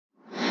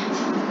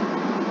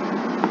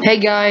Hey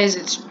guys,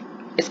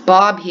 it's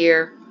Bob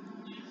here.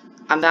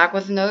 I'm back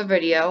with another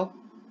video.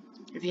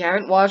 If you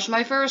haven't watched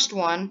my first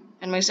one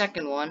and my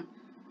second one,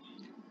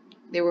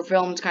 they were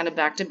filmed kind of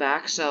back to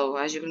back, so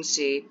as you can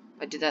see,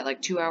 I did that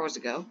like 2 hours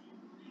ago.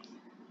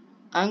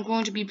 I'm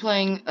going to be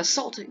playing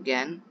Assault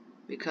again,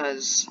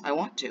 because I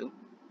want to.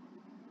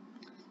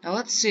 Now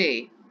let's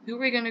see, who are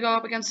we going to go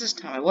up against this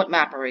time? What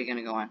map are we going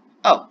to go on?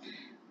 Oh,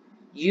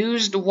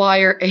 Used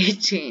Wire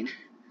 18.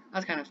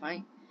 That's kind of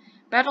funny.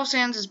 Battle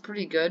Sands is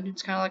pretty good.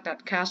 It's kind of like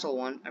that castle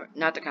one.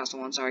 Not the castle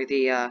one, sorry.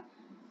 The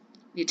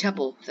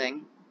temple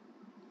thing.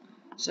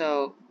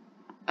 So,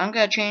 I'm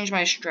going to change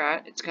my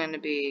strat. It's going to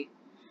be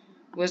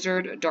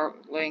Wizard,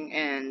 Darkling,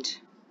 and...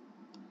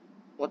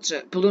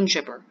 Balloon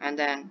Chipper. And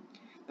then,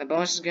 my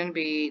bonus is going to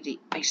be the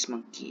Ice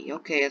Monkey.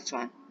 Okay, that's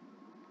fine.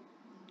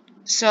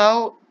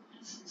 So,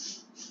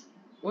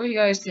 what are you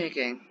guys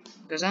thinking?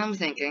 Because I'm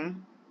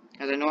thinking,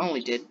 as I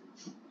normally did,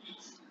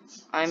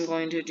 I'm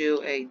going to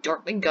do a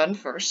Darkling gun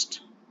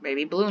first.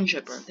 Maybe Balloon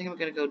Chipper. I think I'm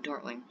going to go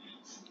Darkling.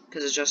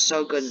 Because it's just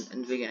so good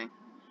in the beginning.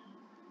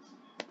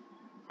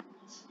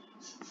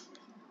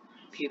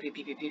 Pew, pew,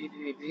 pew, pew, pew, pew,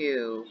 pew,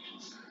 pew.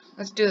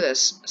 Let's do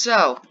this.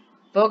 So,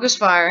 focus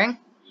firing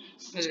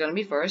is going to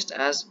be first,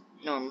 as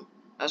I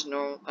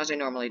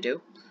normally do.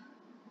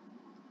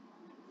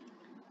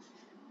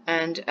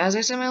 And as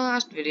I said in my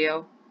last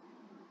video,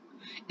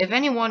 if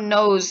anyone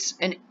knows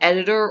an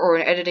editor or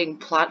an editing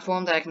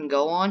platform that I can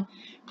go on,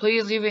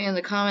 please leave it in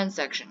the comment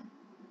section.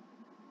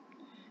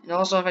 And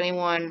also, if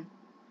anyone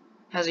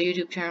has a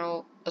YouTube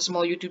channel, a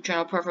small YouTube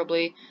channel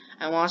preferably,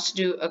 and wants to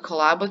do a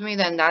collab with me,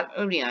 then that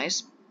would be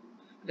nice.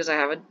 Because I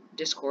have a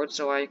Discord,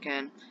 so I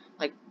can,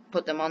 like,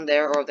 put them on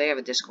there, or if they have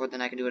a Discord,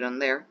 then I can do it on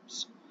there.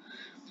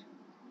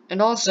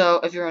 And also,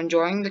 if you're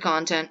enjoying the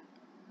content,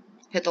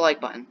 hit the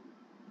like button.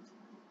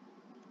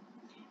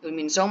 It would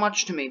mean so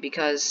much to me,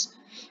 because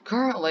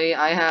currently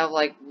I have,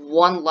 like,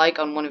 1 like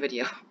on 1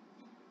 video.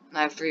 And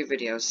I have 3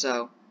 videos,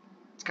 so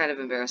it's kind of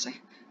embarrassing.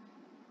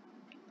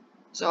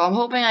 So I'm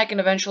hoping I can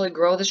eventually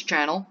grow this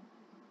channel.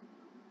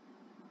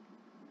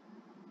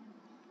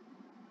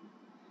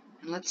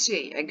 And let's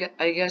see,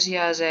 I guess he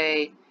has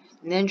a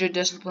Ninja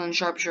Discipline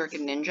Sharp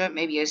Shuriken Ninja,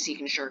 maybe a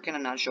Seeking Shuriken,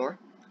 I'm not sure.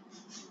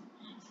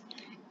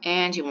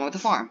 And he went with the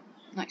farm.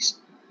 Nice.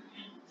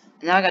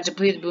 And now I got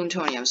depleted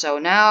Boontonium, so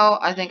now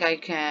I think I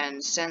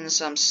can send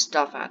some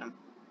stuff at him.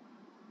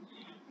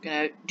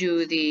 Gonna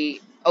do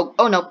the...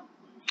 Oh no!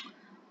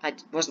 I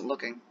wasn't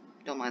looking.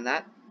 Don't mind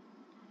that.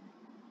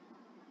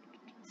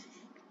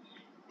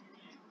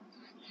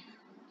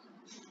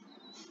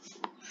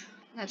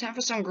 Now time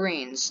for some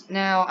greens.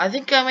 Now, I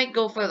think I might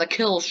go for the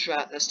kill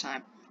strat this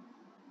time.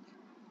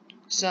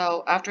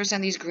 So, after I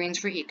send these greens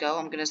for eco,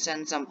 I'm gonna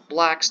send some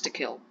blacks to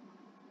kill.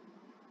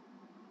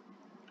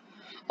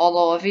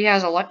 Although, if he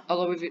has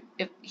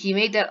if he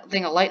made that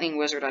thing a lightning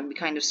wizard, I'd be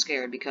kind of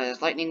scared,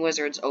 because lightning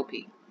wizard's OP.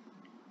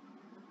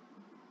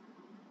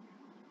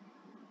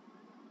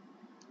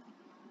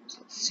 So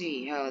let's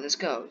see how this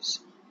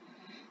goes.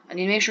 I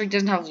need to make sure he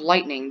doesn't have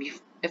lightning.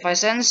 If I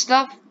send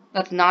stuff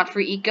that's not for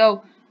eco,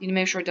 I need to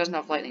make sure it doesn't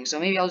have lightning. So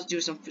maybe I'll just do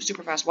some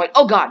super fast white.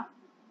 Oh god!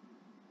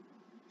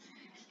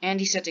 And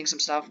he's setting some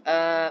stuff.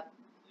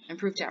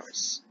 Improved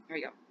towers. There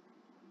we go.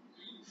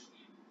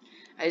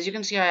 As you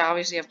can see, I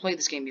obviously have played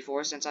this game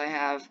before, since I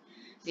have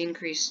the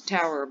increased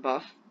tower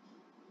buff.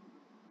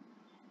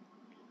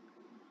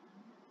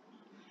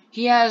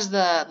 He has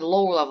the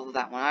lower level of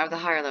that one. I have the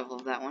higher level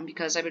of that one,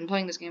 because I've been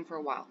playing this game for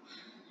a while.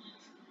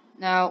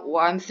 Now,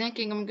 what I'm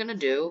thinking I'm gonna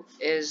do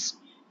is...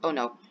 Oh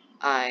no,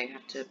 I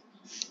have to...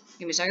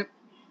 Give me a second.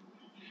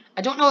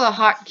 I don't know the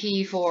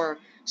hotkey for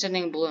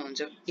sending balloons,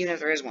 even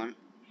if there is one.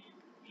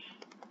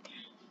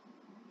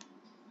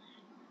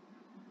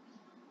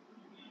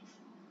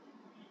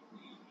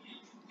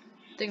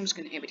 I think I'm just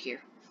gonna aim it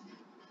here.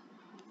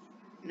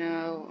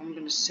 No, I'm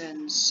gonna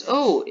send...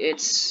 Oh,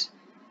 it's...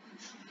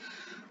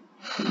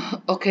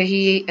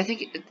 Okay, I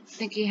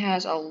think he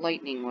has a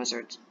lightning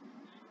wizard.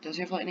 Does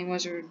he have lightning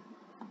wizard?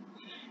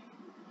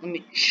 Let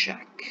me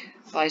check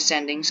by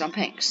sending some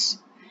pinks.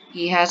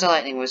 He has a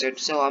lightning wizard,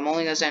 so I'm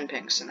only gonna send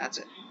pinks, and that's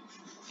it.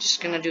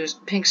 Just gonna do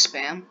pink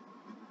spam.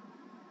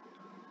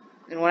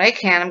 And when I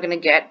can, I'm gonna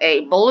get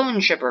a balloon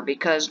chipper,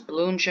 because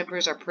balloon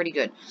chippers are pretty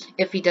good.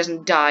 If he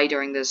doesn't die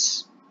during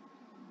this.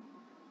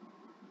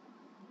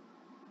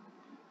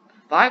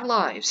 5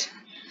 lives.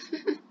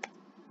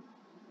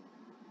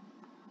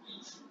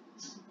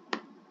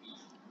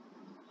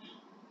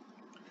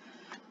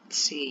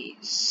 Let's see,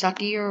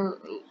 suckier,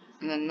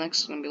 and then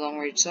next is gonna be long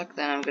range suck.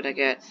 Then I'm gonna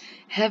get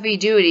heavy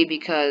duty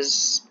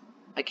because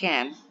I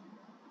can.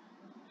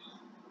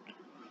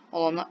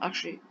 Well, I'm not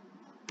actually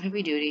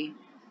heavy duty.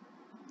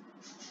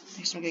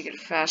 Next I'm gonna get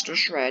faster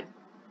shred,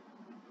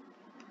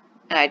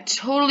 and I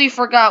totally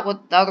forgot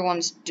what the other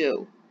ones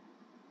do.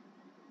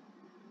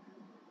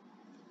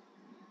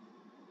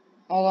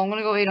 Although I'm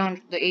gonna go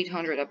the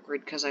 800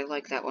 upgrade because I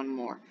like that one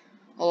more.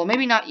 Although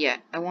maybe not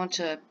yet. I want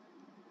to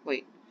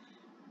wait.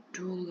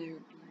 Dual layer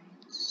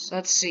blades.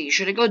 Let's see.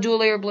 Should I go dual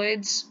layer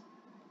blades?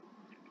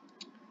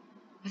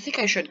 I think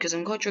I should, because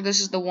I'm quite sure this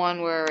is the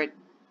one where it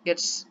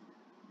gets...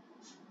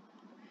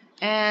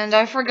 And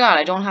I forgot,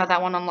 I don't have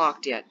that one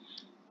unlocked yet.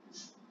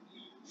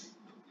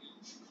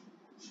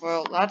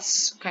 Well,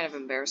 that's kind of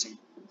embarrassing.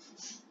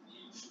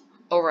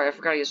 Oh right, I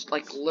forgot he has,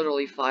 like,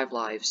 literally 5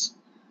 lives.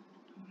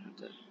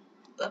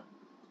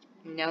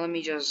 Now let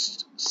me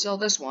just sell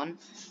this one,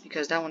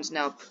 because that one's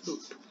now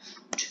poop.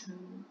 2.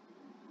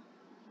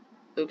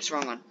 Oops,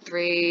 wrong one.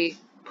 3.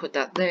 Put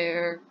that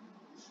there.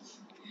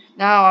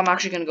 Now I'm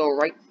actually gonna go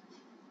right.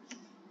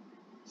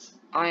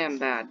 I am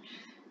bad.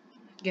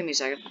 Give me a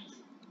second.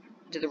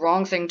 Did the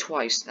wrong thing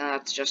twice.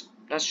 That's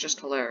just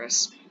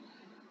hilarious.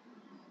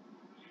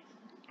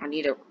 I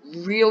need to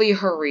really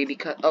hurry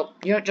because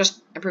you know,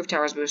 just improve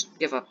towers boost.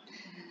 Give up.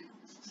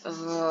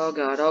 Oh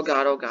god, oh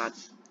god, oh god.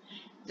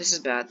 This is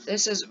bad.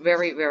 This is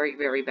very, very,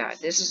 very bad.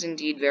 This is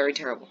indeed very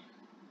terrible.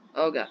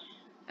 Oh god.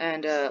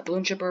 And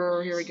balloon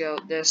chipper, here we go.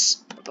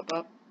 This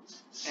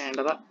and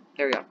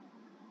there we go.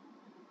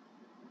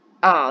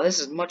 Ah, this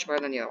is much better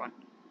than the other one.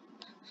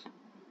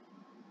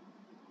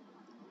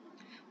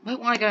 Might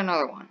want to get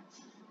another one.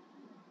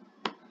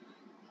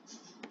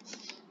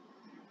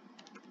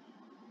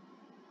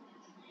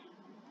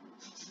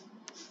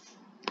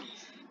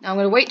 Now I'm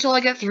gonna wait till I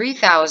get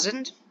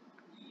 3,000.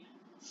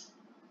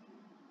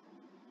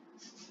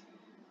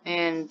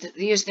 And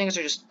these things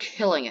are just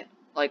killing it,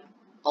 like,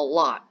 a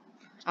lot.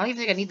 I don't even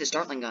think I need the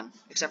Startling gun,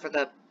 except for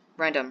the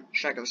random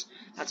stragglers.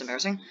 That's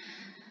embarrassing.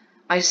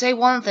 I say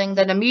one thing,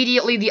 then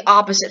immediately the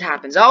opposite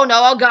happens. Oh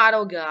no, oh god,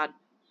 oh god.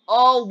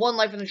 Oh, 1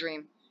 life in a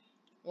dream.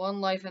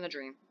 1 life in a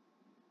dream.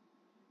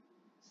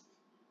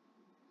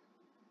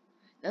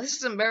 Now this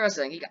is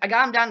embarrassing. I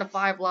got him down to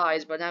 5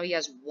 lives, but now he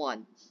has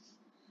 1.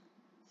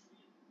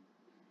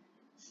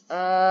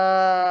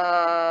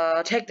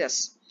 Take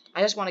this.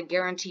 I just want to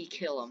guarantee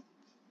kill him.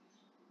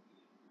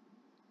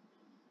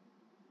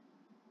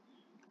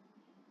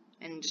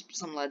 And just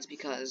some leads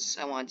because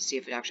I wanted to see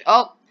if it actually...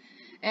 Oh!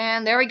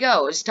 And there we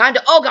go. It's time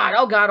to... Oh god,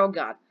 oh god, oh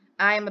god.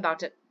 I am about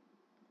to...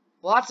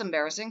 Well, that's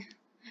embarrassing.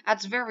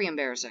 That's very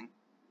embarrassing.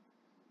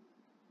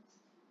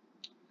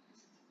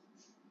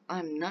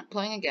 I'm not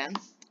playing again.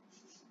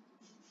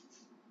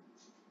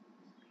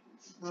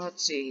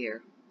 Let's see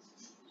here.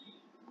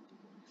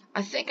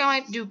 I think I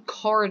might do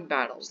card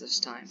battles this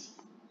time.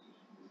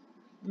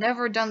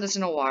 Never done this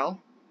in a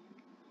while.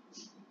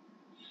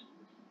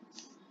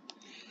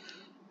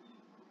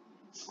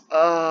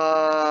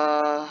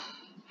 How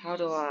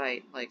do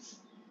I, like,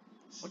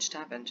 what just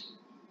happened?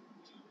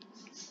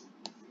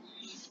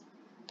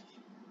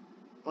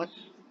 What?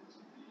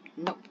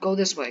 No, go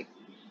this way.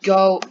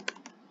 Go.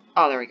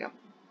 Oh, there we go.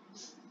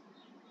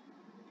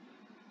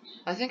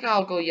 I think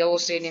I'll go Yellow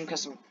Stadium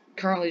because I'm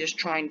currently just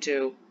trying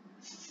to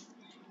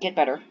get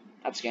better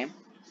at this game.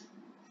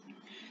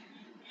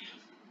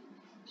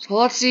 So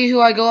let's see who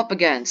I go up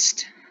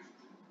against.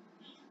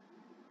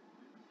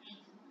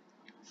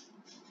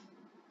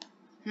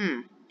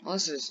 Well,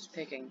 this is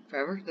taking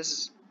forever. This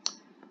is...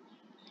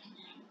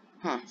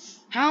 Huh.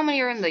 How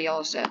many are in the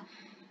yellow set?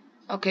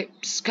 Okay,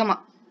 just come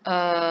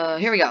on.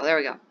 Here we go. There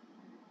we go.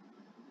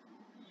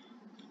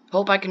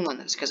 Hope I can win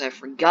this, because I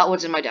forgot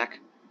what's in my deck.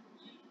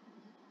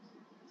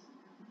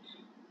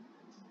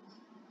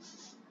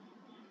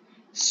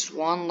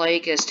 Swan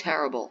Lake is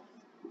terrible.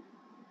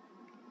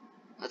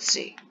 Let's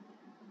see.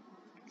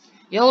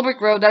 Yellow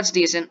Brick Road, that's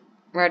decent.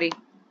 Ready.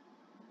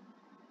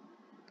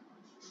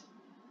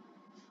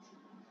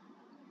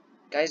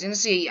 Guys, you can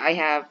see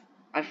I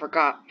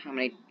forgot how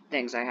many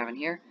things I have in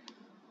here.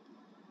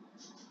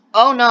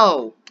 Oh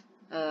no!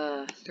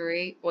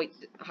 3. Wait,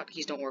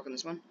 hotkeys don't work on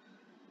this one.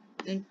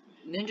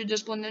 Ninja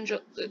Discipline Ninja,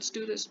 let's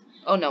do this.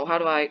 Oh no, how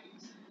do I...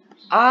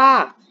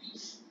 Ah!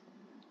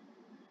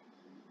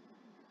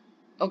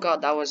 Oh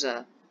god, that was,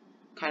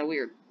 kind of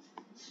weird.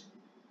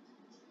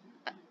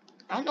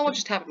 I don't know what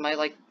just happened,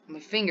 my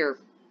finger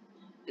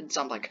did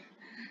something.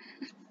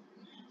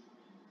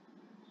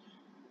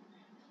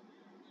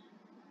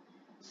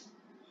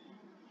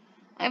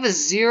 I have a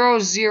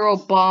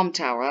 0-0 bomb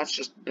tower, that's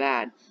just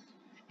bad.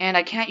 And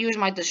I can't use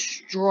my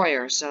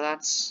destroyer, so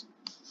that's...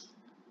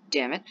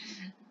 Damn it.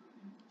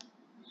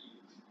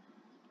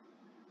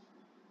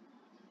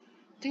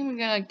 I think I'm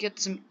gonna get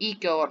some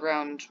eco at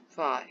round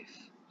 5.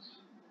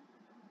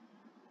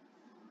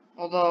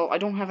 Although, I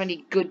don't have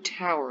any good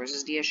towers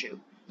is the issue.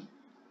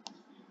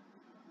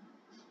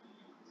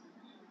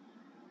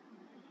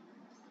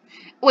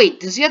 Wait,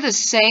 does he have the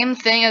same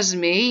thing as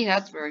me?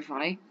 That's very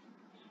funny.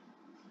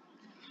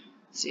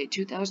 Let's see,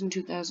 2,000,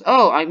 2,000.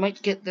 Oh, I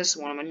might get this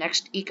one on my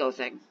next eco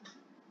thing.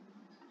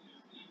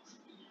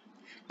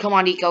 Come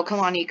on, eco, come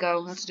on, eco.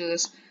 Let's do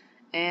this.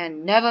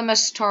 And never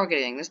miss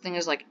targeting. This thing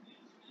is, like,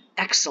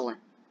 excellent.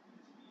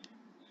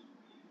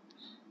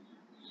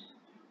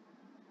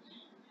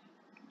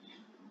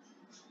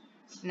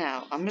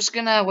 Now, I'm just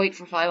gonna wait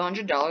for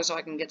 $500 so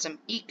I can get some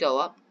eco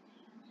up.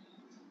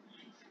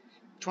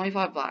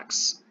 25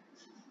 blocks.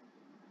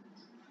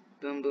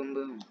 Boom, boom,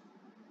 boom.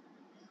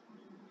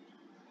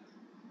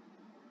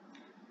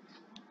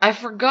 I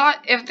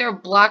forgot if they're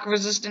block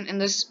resistant in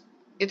this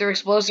either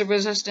explosive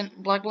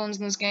resistant black balloons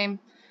in this game,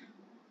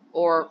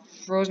 or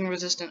frozen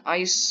resistant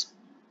ice.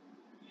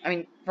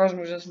 Frozen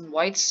resistant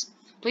whites.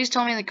 Please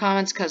tell me in the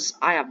comments, because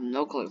I have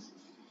no clue.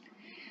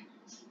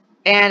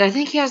 And I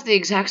think he has the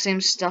exact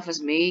same stuff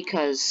as me,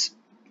 because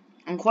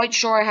I'm quite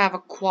sure I have a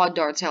quad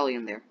darts heli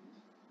in there.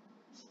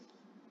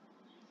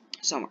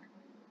 Somewhere.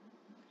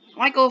 I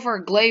might go for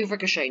a glaive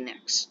ricochet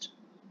next.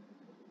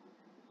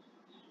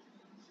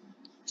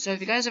 So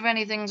if you guys have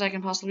any things I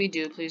can possibly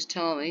do, please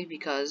tell me,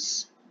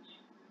 because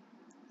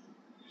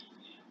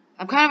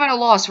I'm kind of at a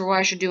loss for what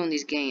I should do in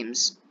these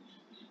games.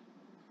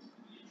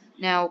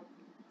 Now,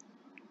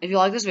 if you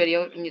like this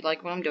video and you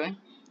like what I'm doing,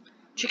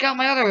 check out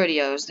my other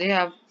videos. They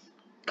have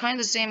kind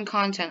of the same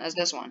content as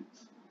this one.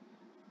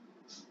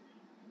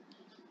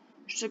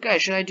 So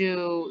guys, should I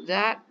do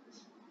that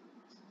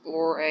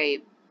or a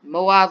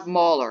Moab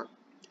Mauler?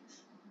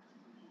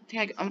 I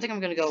think I'm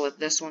gonna go with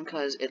this one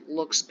because it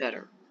looks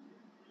better.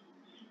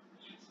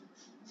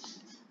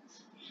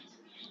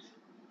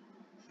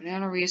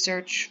 Banana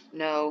Research,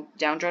 no.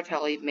 Downdraft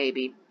Heli,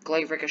 maybe.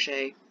 Glaive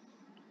Ricochet.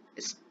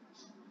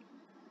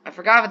 I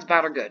forgot if it's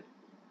bad or good.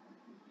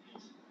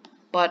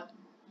 But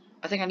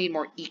I think I need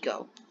more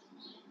eco.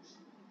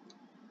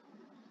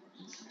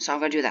 So I'm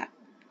gonna do that.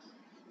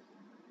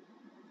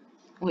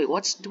 Wait,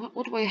 what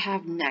do I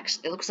have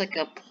next? It looks like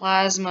a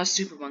Plasma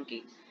Super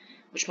Monkey,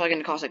 which is probably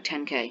gonna cost like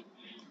 10k.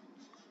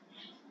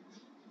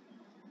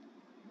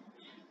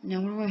 Now,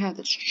 what do I have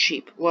that's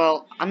cheap?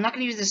 Well, I'm not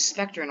gonna use this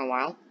Spectre in a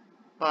while,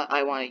 but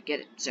I want to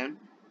get it soon.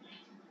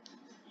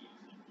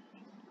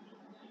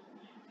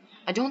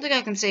 I don't think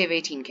I can save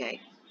 18k.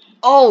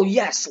 Oh,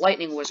 yes!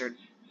 Lightning Wizard.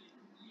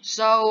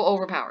 So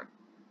overpowered.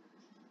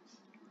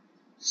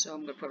 So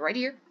I'm gonna put it right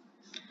here.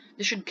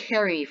 This should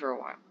carry me for a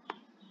while.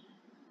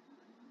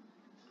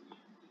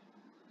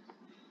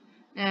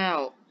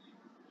 Now,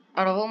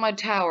 out of all my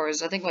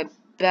towers, I think my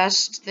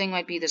best thing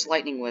might be this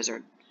Lightning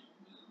Wizard.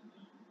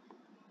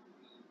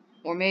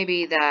 Or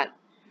maybe that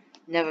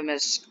Never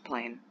Miss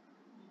plane.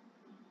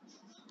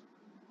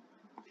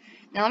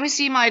 Now let me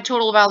see my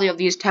total value of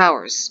these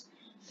towers.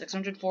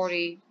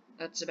 640,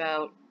 that's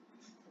about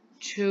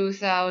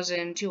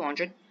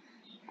 2,200.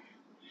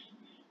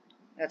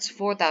 That's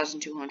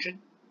 4,200.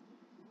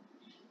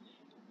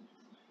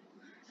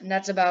 And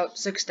that's about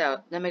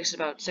that makes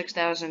about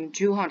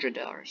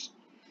 $6,200.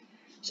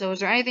 So is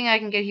there anything I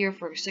can get here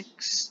for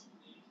 6k,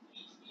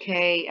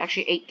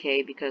 actually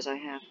 8k, because I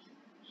have,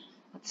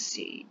 let's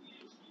see,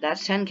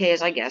 that's 10k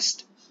as I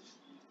guessed.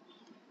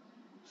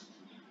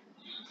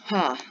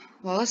 Huh,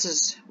 well this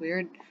is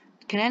weird.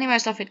 Can any of my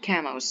stuff hit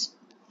camos?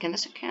 Can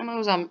this hit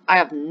camos? I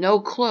have no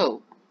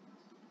clue.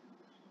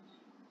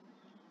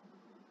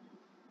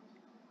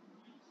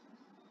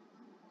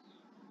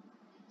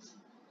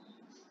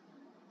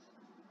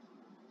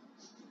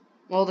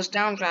 Well, this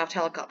downdraft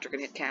helicopter can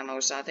hit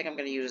camos, so I think I'm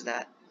gonna use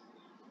that.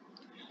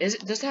 Does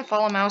it have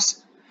follow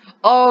mouse?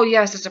 Oh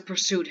yes, it's a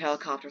pursuit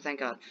helicopter,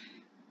 thank God.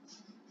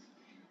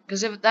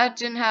 Because if that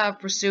didn't have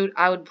pursuit,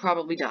 I would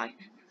probably die.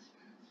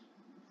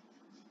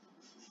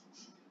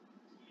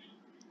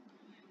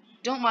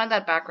 Don't mind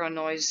that background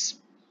noise.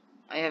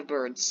 I have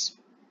birds.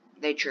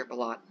 They chirp a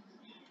lot.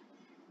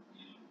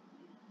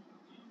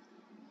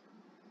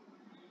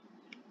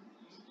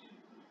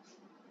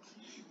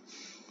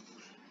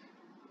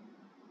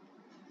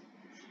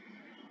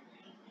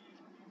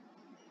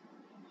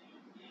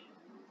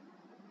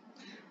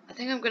 I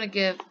think I'm gonna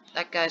give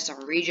that guy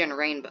some regen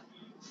rainbow.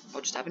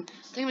 What just happened?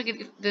 I think I'm gonna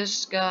give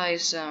this guy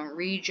some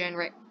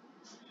regen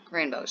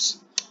rainbows.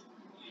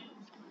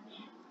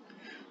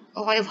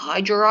 Oh, I have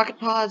Hydro Rocket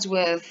Pods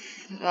with...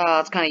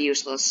 it's kind of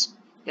useless,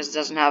 because it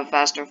doesn't have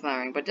faster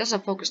firing, but it does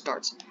have focus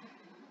darts.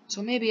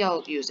 So maybe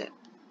I'll use it.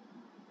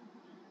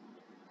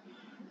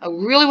 I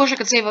really wish I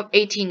could save up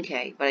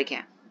 18k, but I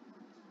can't.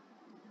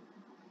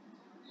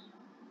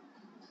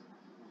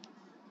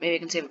 Maybe I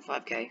can save up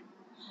 5k.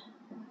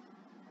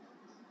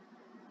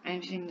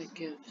 Anything that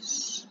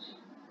gives...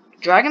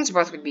 Dragon's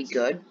Breath would be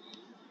good.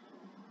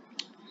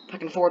 If I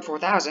can afford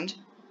 4,000.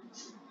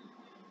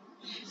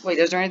 Wait,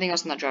 is there anything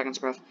else in that Dragon's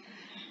Breath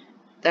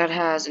that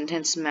has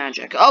intense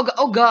magic?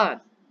 Oh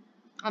god!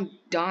 I'm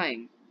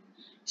dying.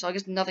 So I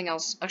guess nothing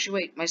else.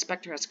 Actually, wait, my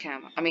Spectre has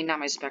camo. I mean, not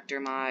my Spectre,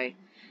 my...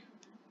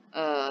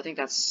 I think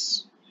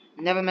that's...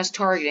 Never Miss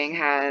Targeting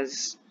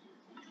has...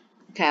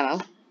 camo.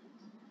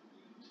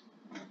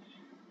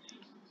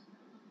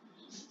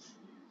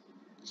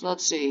 So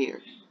let's see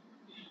here.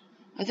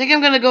 I think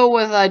I'm gonna go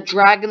with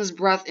Dragon's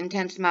Breath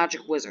Intense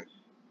Magic Wizard.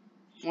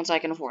 Once I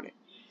can afford it.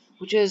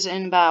 Which is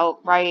in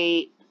about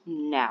right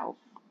now.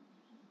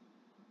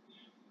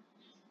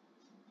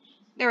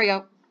 There we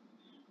go.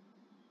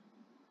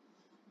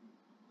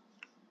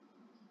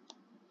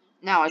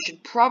 Now, I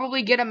should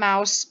probably get a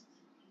mouse,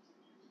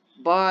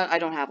 but I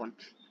don't have one.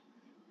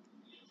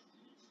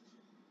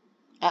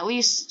 At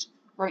least,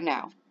 right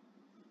now.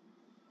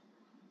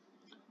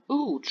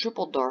 Ooh,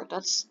 triple dart.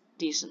 That's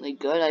decently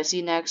good. I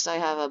see next I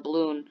have a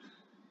balloon.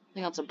 I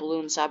think that's a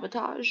balloon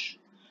sabotage.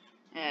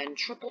 And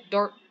triple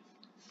dart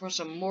for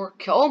some more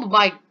kill. Oh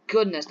my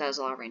goodness, that has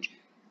a lot of range.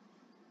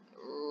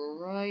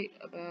 right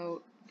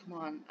about... Come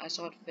on, I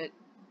saw it fit.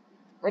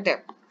 Right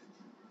there.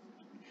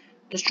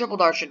 This triple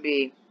dart should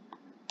be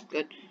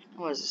good.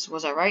 What is this?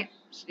 Was I right?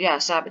 Yeah,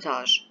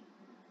 sabotage.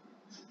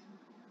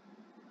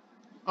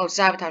 Oh,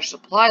 sabotage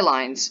supply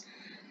lines.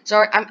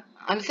 Sorry,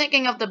 I'm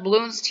thinking of the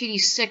Bloons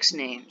TD6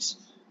 names.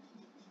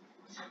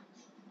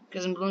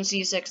 Because in Bloons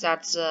TD6,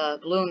 that's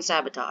Bloons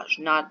Sabotage,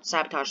 not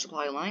Sabotage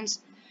Supply Lines.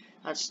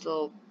 That's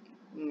still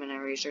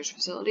Luminary Research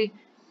Facility.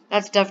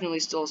 That's definitely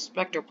still a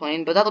Spectre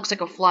plane, but that looks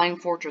like a flying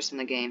fortress in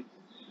the game.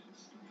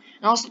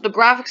 And also, the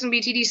graphics in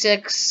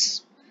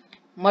BTD6,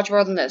 much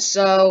better than this.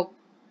 So,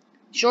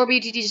 sure,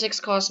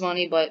 BTD6 costs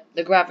money, but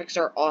the graphics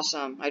are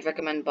awesome. I'd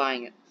recommend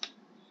buying it.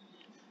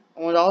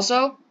 And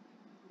also,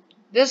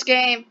 this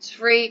game is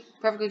free,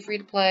 perfectly free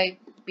to play.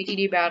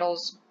 BTD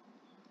Battles.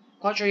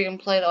 Quite sure you can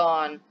play it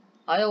on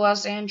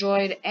iOS,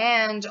 Android,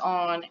 and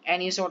on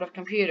any sort of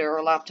computer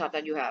or laptop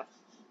that you have.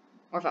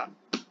 Or phone.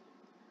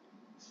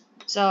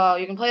 So,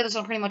 you can play this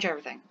on pretty much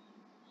everything.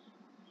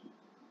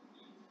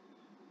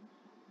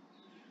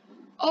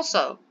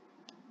 Also,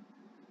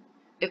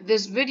 if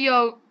this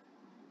video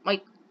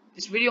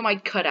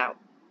might cut out.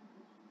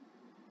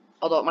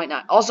 Although it might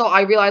not. Also,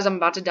 I realize I'm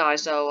about to die,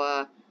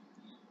 so,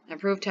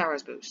 improve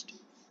towers boost.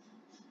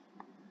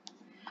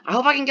 I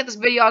hope I can get this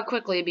video out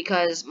quickly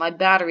because my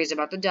battery is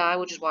about to die,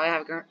 which is why I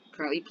have it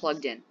currently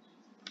plugged in.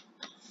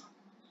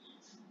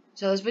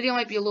 So this video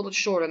might be a little bit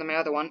shorter than my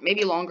other one,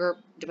 maybe longer,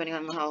 depending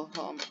on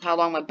how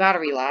long my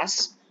battery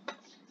lasts.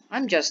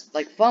 I'm just,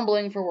 like,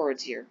 fumbling for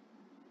words here.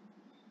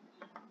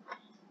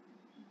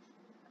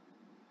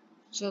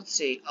 So let's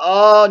see.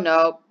 Oh,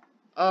 no.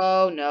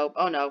 Oh, no.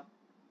 Oh, no.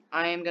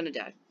 I am gonna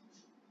die.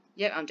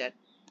 Yep, I'm dead.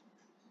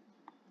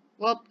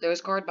 Well,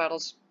 there's card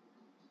battles.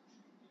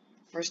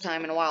 First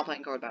time in a while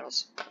playing card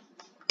battles.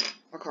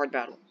 Or card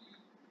battle.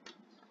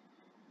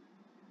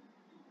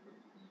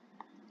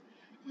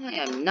 I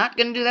am not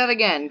gonna do that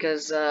again,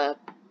 because, don't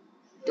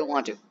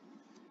want to.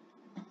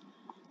 I'm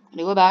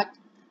gonna go back.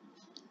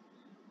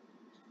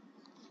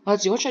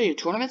 Let's see, what should I do?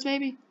 Tournaments,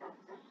 maybe?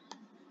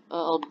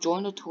 I'll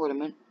join a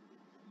tournament.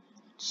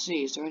 Let's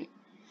see, is there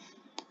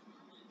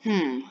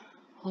any...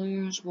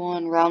 Players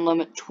 1, round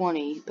limit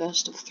 20.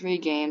 Best of 3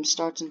 games.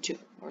 Starts in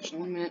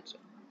 1 minute.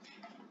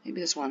 Maybe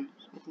this one.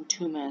 Within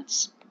 2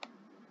 minutes.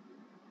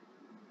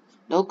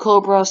 No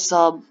Cobra,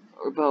 sub,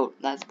 or boat.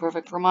 That's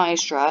perfect for my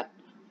strat.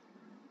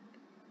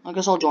 I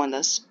guess I'll join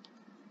this.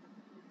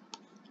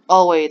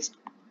 Oh, wait.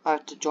 I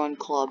have to join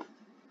club.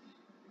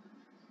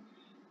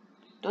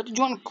 Do I have to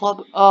join a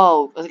club?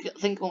 Oh, I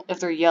think if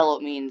they're yellow,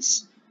 it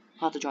means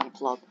I have to join a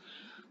club.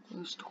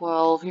 There's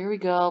 12. Here we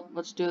go.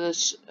 Let's do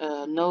this.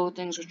 No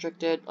things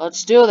restricted.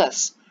 Let's do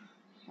this.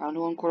 Round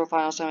 1,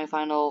 quarterfinal,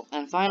 semifinal,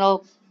 and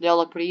final. They all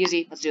look pretty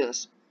easy. Let's do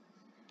this.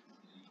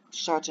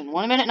 Starts in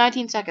 1 minute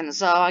 19 seconds.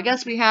 So I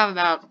guess we have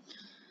about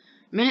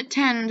minute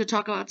 10 to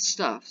talk about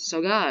stuff.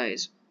 So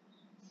guys,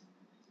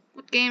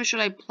 what game should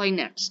I play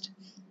next?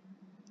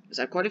 Because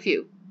I have quite a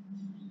few.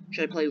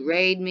 Should I play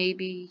Raid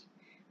maybe?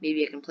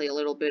 Maybe I can play a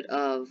little bit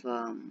of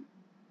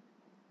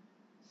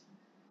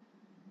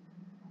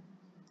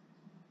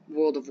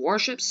World of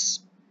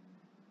Warships.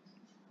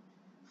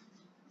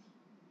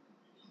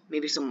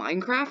 Maybe some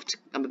Minecraft.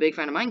 I'm a big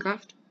fan of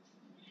Minecraft.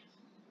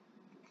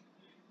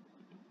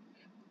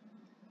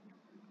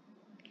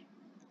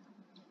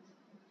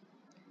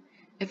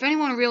 If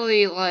anyone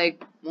really,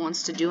 like,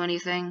 wants to do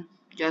anything,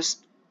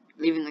 just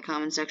leave in the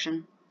comment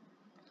section.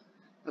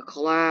 A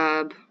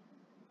collab.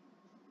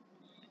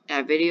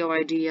 A video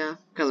idea,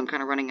 because I'm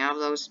kind of running out of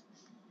those.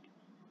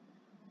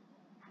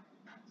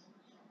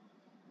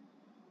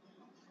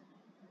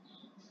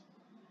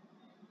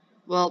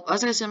 Well,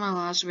 as I said in my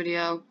last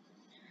video,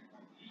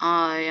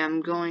 I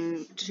am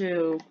going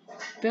to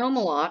film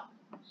a lot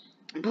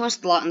and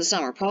post a lot in the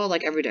summer, probably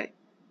like every day.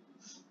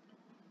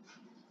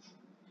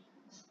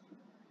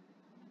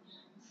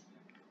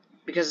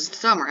 Because it's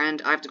summer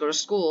and I have to go to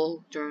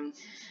school during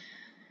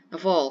the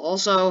fall.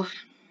 Also,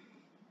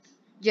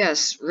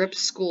 yes, ripped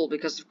school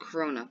because of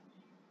Corona.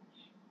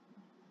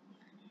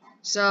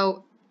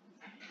 So,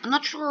 I'm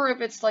not sure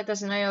if it's like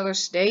this in any other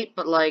state,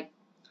 but like,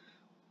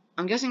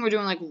 I'm guessing we're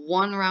doing like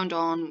 1 round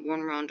on,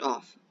 1 round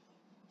off.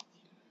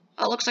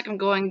 Oh, it looks like I'm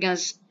going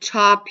against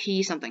top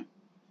P something.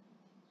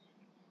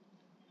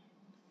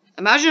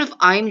 Imagine if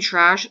I'm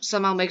trash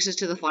somehow makes it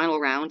to the final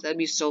round. That'd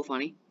be so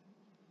funny.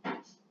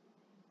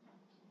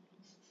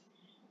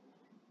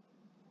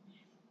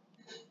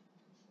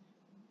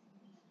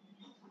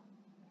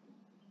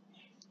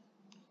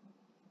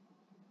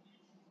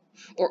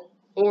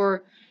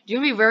 Or, do you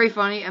know what would be very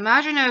funny?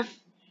 Imagine if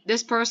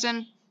this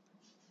person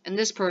and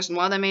this person,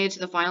 while they made it to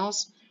the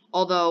finals,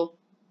 although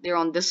they're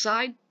on this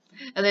side,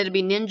 and then it'd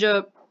be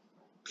Ninja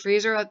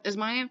Freezer is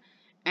my name,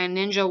 and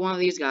Ninja one of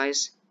these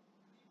guys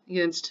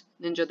against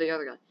Ninja the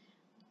other guy.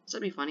 So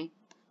that'd be funny.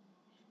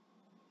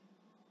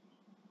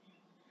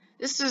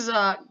 This is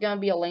gonna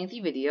be a lengthy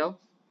video,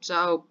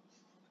 so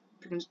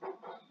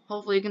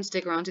hopefully you can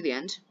stick around to the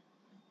end.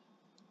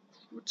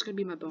 What's gonna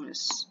be my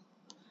bonus?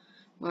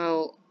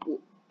 Well,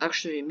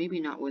 actually, maybe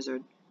not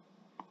Wizard.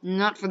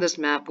 Not for this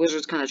map.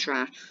 Wizard's kind of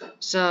trash.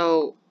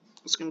 So,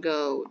 it's gonna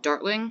go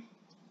Dartling,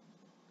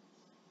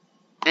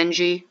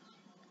 NG,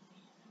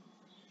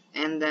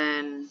 and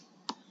then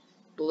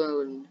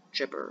Balloon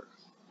Chipper.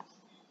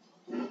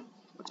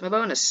 What's my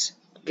bonus?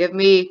 Give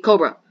me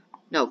Cobra.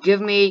 No, give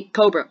me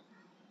Cobra.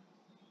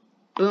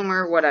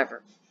 Boomer,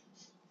 whatever.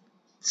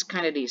 It's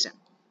kind of decent.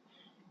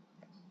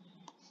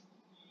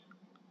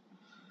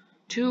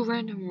 2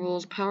 random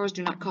rules. Powers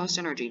do not cost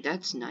energy.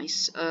 That's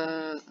nice.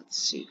 Let's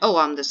see. Oh,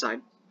 on this side.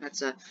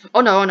 That's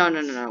oh no.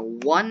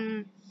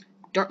 1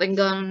 Dartling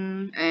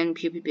gun and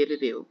pew pew pew pew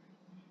pew.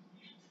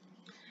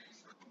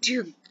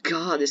 Dear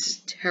God, this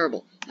is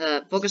terrible.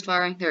 Focused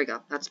firing. There we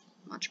go. That's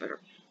much better.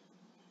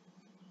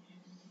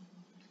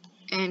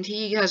 And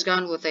he has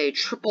gone with a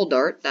triple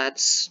dart.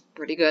 That's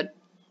pretty good.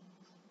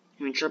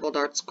 I mean, triple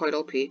dart's quite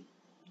OP.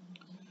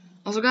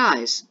 Also,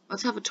 guys,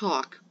 let's have a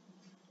talk.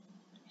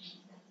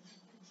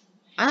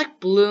 I like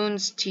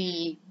Bloons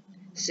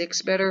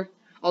T6 better,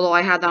 although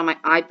I had that on my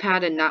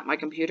iPad and not my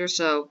computer,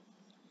 so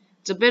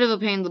it's a bit of a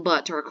pain in the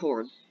butt to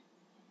record.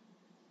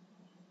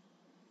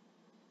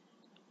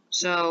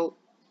 So,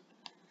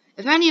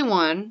 if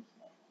anyone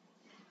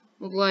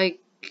would like,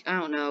 I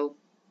don't know,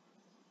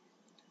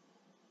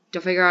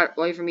 to figure out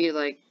a way for me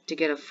to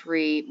get a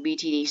free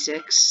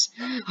BTD6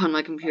 on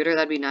my computer,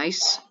 that'd be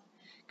nice,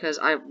 because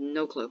I have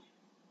no clue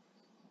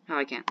how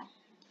I can.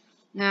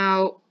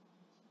 Now,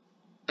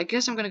 I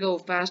guess I'm gonna go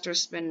faster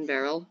spin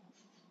barrel,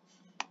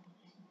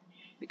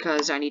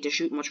 because I need to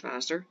shoot much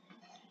faster.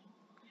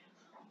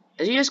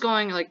 Is he just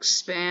going,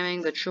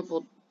 spamming the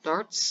triple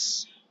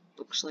darts?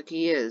 Looks like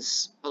he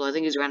is. Although I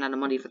think he's ran out of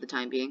money for the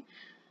time being.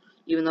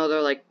 Even though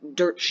they're,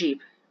 dirt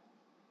cheap.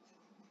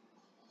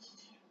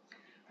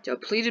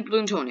 Depleted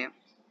Bloontonia.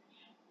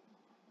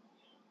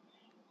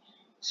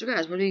 So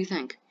guys, what do you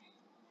think?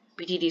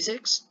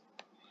 BTD6?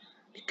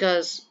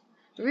 Because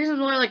the reason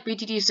why I like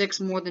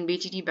BTD6 more than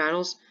BTD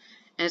Battles,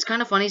 and it's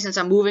kind of funny since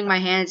I'm moving my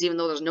hands even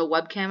though there's no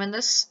webcam in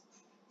this,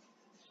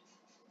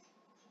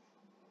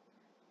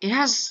 it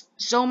has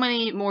so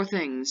many more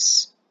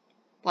things.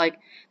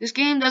 This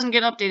game doesn't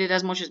get updated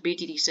as much as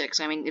BTD6.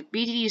 I mean, if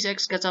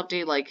BTD6 gets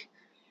updated,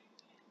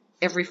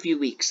 every few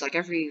weeks,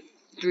 every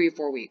 3 or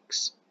 4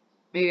 weeks,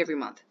 maybe every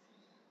month.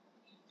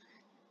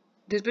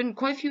 There's been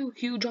quite a few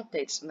huge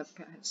updates in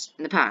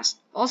the past.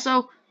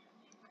 Also,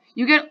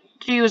 you get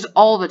to use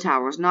all the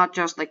towers, not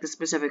just, the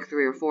specific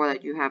 3 or 4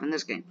 that you have in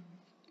this game.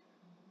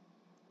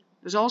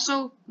 There's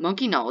also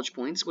Monkey Knowledge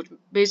Points, which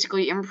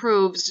basically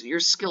improves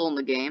your skill in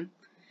the game.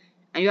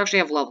 And you actually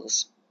have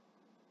levels,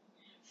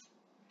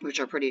 which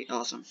are pretty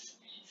awesome.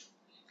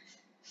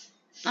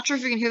 Not sure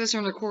if you can hear this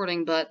in the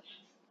recording, but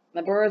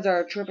my birds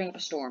are chirping up a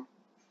storm.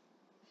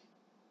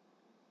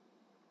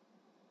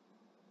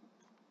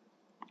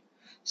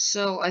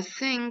 So I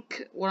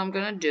think what I'm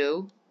gonna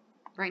do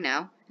right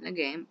now in the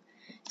game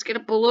is get a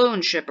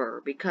balloon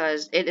shipper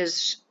because it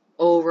is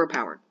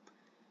overpowered.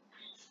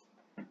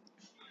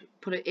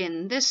 Put it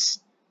in this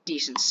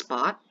decent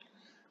spot.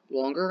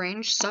 Longer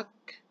range suck,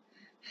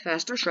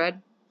 faster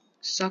shred,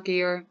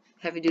 suckier,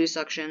 heavy duty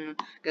suction.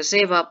 Gonna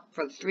save up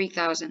for the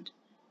 3,000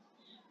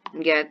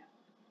 and get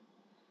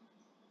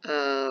I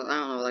don't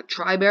know,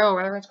 tri-barrel,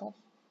 whatever it's called.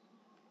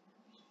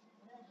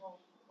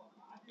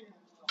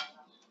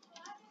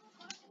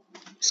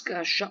 Just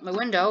gotta shut my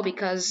window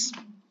because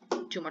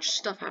too much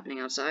stuff happening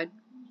outside.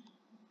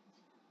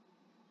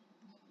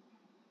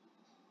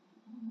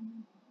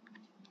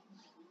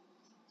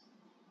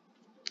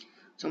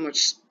 So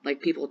much,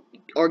 people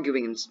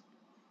arguing and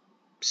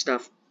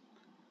stuff.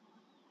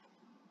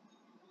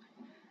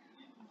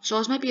 So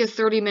this might be a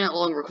 30-minute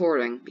long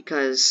recording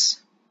because...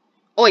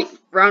 Oh wait,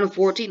 round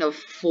 14 of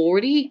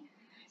 40?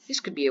 This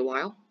could be a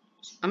while.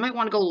 I might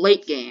want to go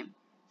late game.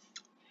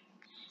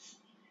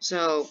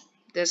 So,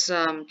 this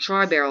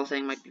tri-barrel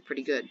thing might be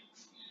pretty good.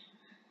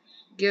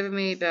 Give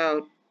me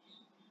about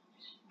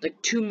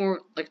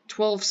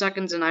 12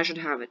 seconds and I should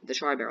have it, the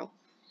tri-barrel.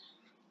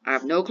 I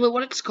have no clue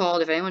what it's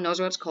called. If anyone knows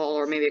what it's called,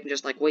 or maybe I can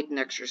just wait an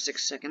extra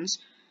 6 seconds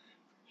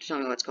to tell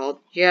me what it's called.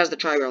 He has the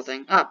tri-barrel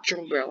thing. Ah,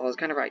 triple barrel, I was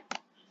kind of right.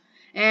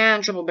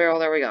 And triple barrel,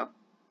 there we go.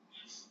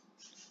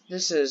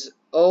 This is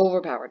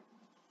overpowered.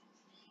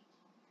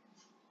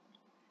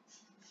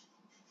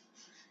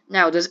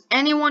 Now, does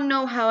anyone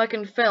know how I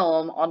can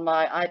film on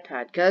my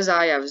iPad? Because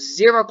I have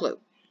zero clue.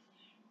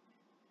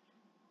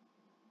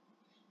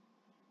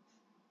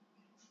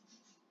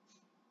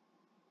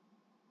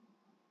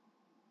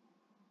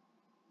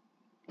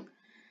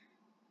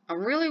 I'm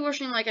really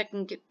wishing I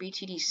can get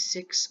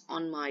BTD6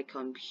 on my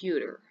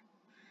computer.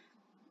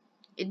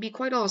 It'd be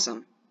quite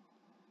awesome.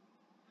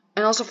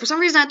 And also, for some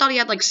reason, I thought he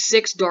had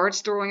 6 darts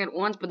throwing at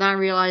once, but then I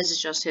realized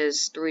it's just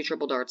his 3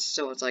 triple darts,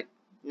 so it's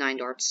 9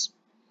 darts.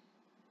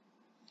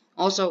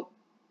 Also,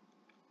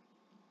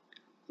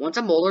 once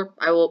I'm older,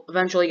 I will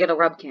eventually get a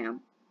webcam.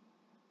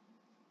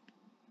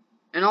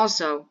 And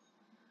also,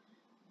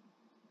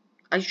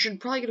 I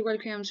should probably get a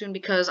webcam soon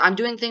because I'm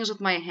doing things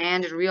with my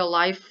hand in real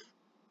life.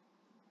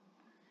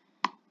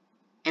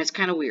 And it's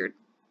kind of weird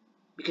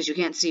because you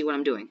can't see what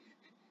I'm doing.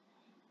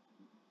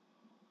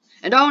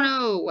 And oh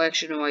no!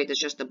 Actually, no, wait, that's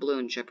just the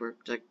balloon chipper.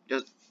 Like,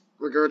 just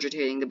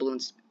regurgitating the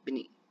balloons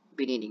been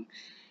eating.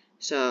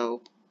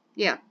 So,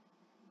 yeah.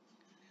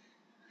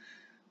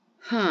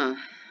 Huh.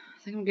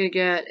 I think I'm gonna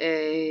get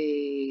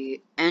a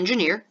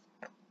engineer.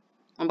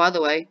 And by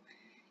the way,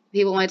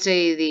 people might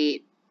say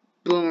the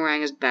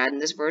boomerang is bad in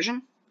this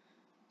version.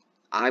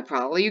 I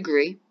probably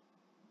agree.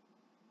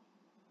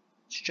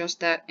 It's just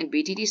that in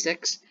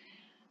BTD6,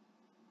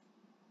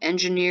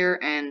 engineer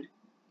and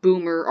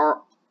boomer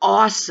are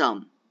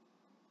awesome.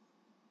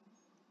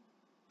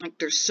 Like,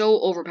 they're so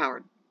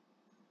overpowered.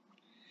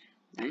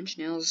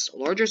 Nails,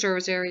 larger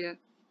service area.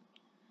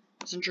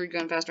 Sentry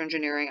gun, faster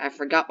engineering. I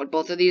forgot what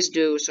both of these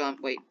do, so I'm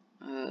wait.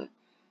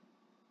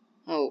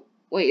 Oh,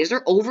 wait, is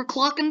there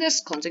overclock in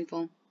this? Cleansing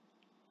foam.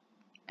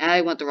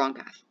 I went the wrong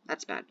path.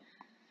 That's bad.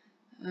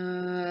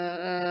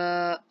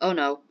 Oh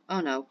no.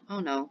 Oh no. Oh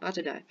no. About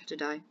to die. About to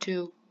die.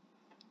 Two.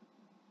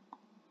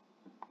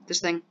 This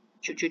thing.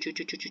 Shoot, shoot, shoot,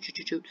 shoot, shoot, shoot,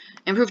 shoot, shoot.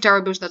 Improve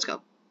tower boost. Let's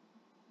go.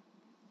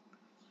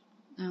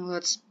 Now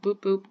let's boop,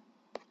 boop.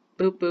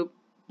 Boop, boop.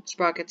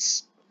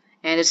 Sprockets.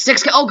 And it's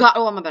 6. Oh god.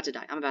 Oh, I'm about to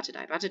die. I'm about to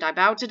die. About to die.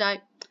 About to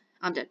die.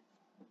 I'm dead.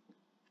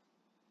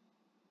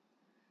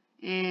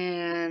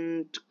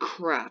 And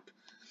crap.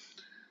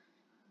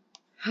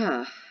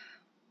 Huh.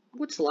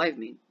 What's live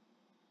mean?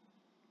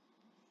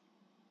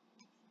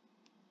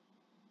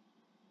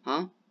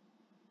 Huh?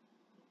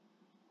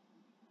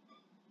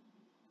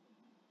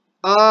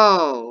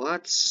 Oh,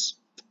 that's...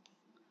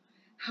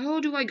 How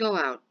do I go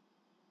out?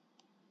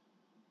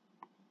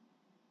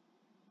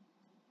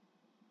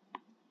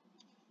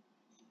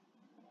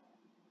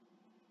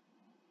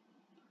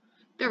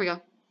 There we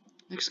go.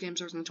 Next game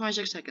starts in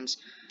 26 seconds.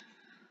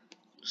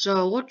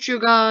 So, what you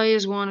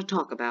guys want to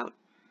talk about?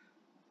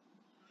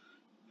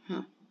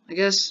 Huh. I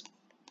guess,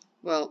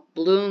 well,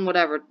 Balloon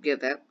whatever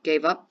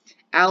gave up.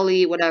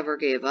 Owly whatever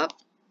gave up.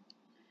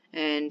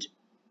 And,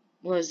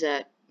 what is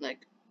that?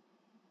 Like,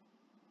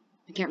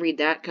 I can't read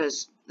that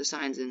because the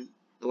sign's in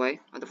the way,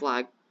 or the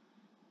flag.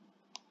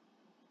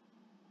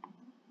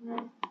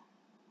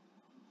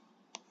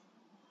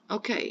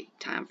 Okay,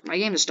 time for my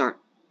game to start.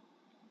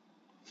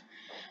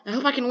 I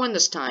hope I can win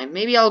this time.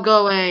 Maybe I'll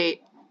go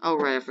a... Oh,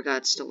 right, I forgot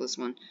it's still this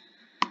one.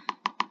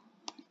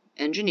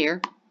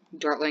 Engineer,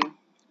 Dartling,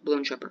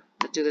 Balloon Chipper.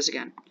 Let's do this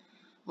again.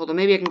 Although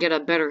maybe I can get a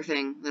better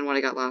thing than what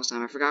I got last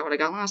time. I forgot what I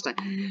got last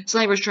time.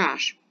 Sniper's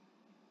trash.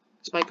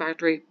 Spike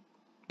Factory,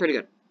 pretty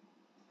good.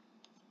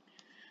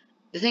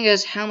 The thing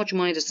is, how much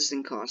money does this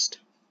thing cost?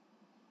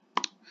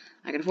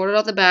 I can afford it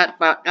off the bat,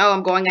 but no,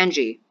 I'm going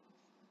NG.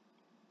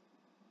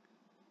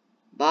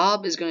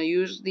 Bob is going to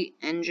use the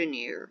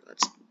engineer.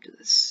 Let's do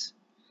this.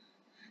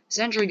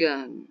 Sentry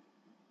gun.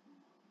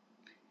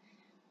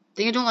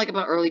 Thing I don't like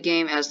about early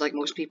game, as like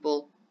most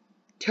people,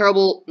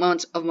 terrible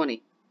amounts of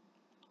money.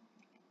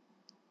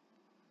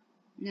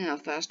 Now,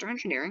 faster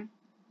engineering.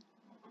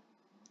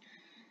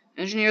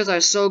 Engineers are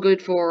so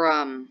good for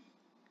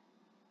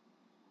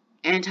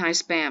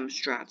anti-spam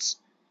strats.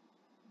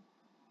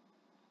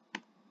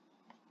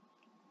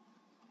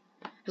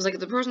 Because like if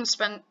the person's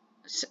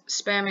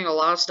spamming a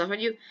lot of stuff at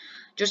you,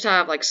 just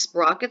have like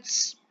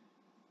sprockets,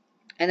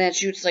 and then it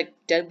shoots like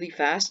deadly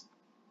fast,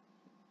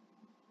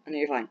 and then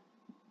you're fine.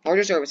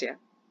 Larger service, yeah.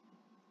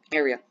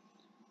 Area.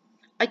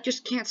 I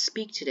just can't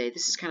speak today.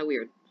 This is kind of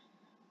weird.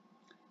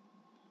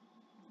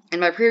 In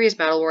my previous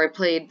battle where I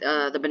played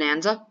the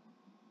Bonanza,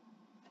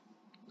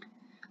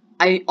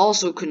 I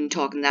also couldn't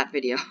talk in that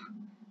video.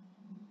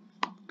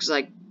 Because,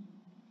 like,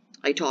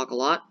 I talk a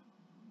lot,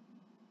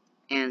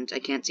 and I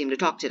can't seem to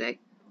talk today.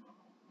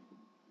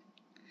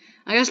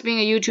 I guess being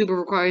a YouTuber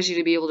requires you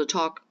to be able to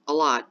talk a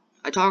lot.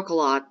 I talk a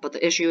lot, but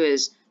the issue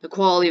is the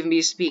quality of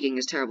me speaking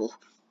is terrible.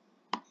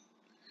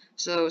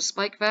 So,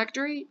 Spike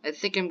Factory, I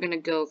think I'm going to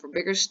go for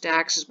bigger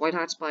stacks as white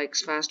hot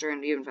spikes, faster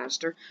and even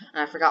faster.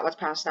 And I forgot what's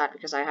past that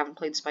because I haven't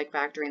played Spike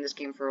Factory in this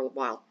game for a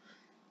while.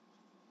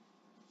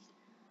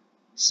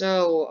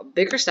 So,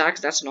 bigger stacks,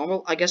 that's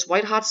normal. I guess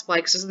white hot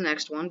spikes is the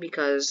next one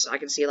because I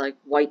can see like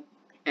white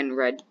and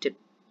red tip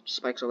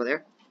spikes over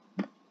there.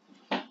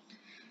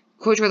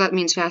 Quite sure that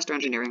means faster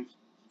engineering.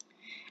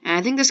 And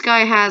I think this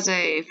guy has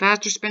a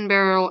faster spin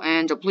barrel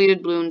and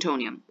depleted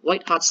plutonium.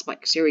 White hot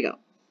spikes, here we go.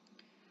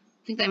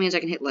 I think that means I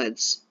can hit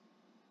leads.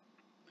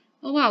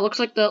 Oh wow, looks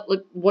like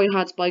the white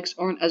hot spikes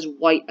aren't as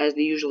white as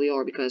they usually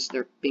are because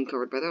they're being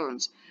covered by the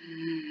orange.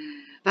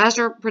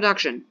 Faster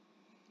production.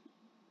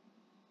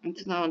 I think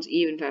that one's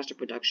even faster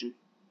production.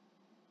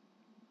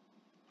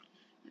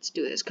 Let's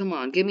do this. Come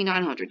on, give me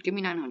 900. Give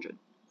me 900.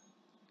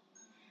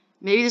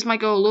 Maybe this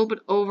might go a little bit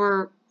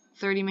over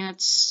 30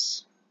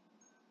 minutes.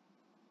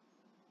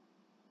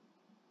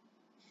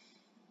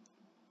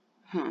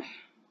 Huh.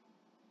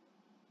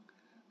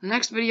 The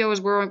next video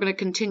is where I'm going to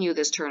continue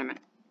this tournament.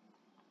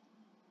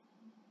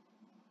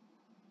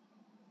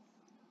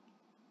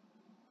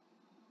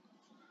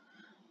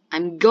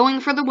 I'm going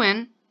for the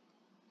win.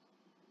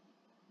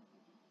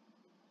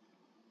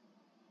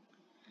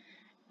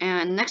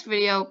 And the next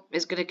video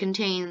is going to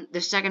contain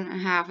the second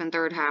half and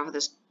third half of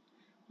this.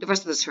 the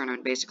rest of this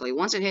tournament, basically.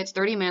 Once it hits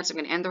 30 minutes, I'm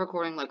going to end the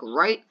recording, like,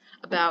 right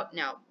about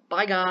now.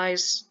 Bye,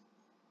 guys.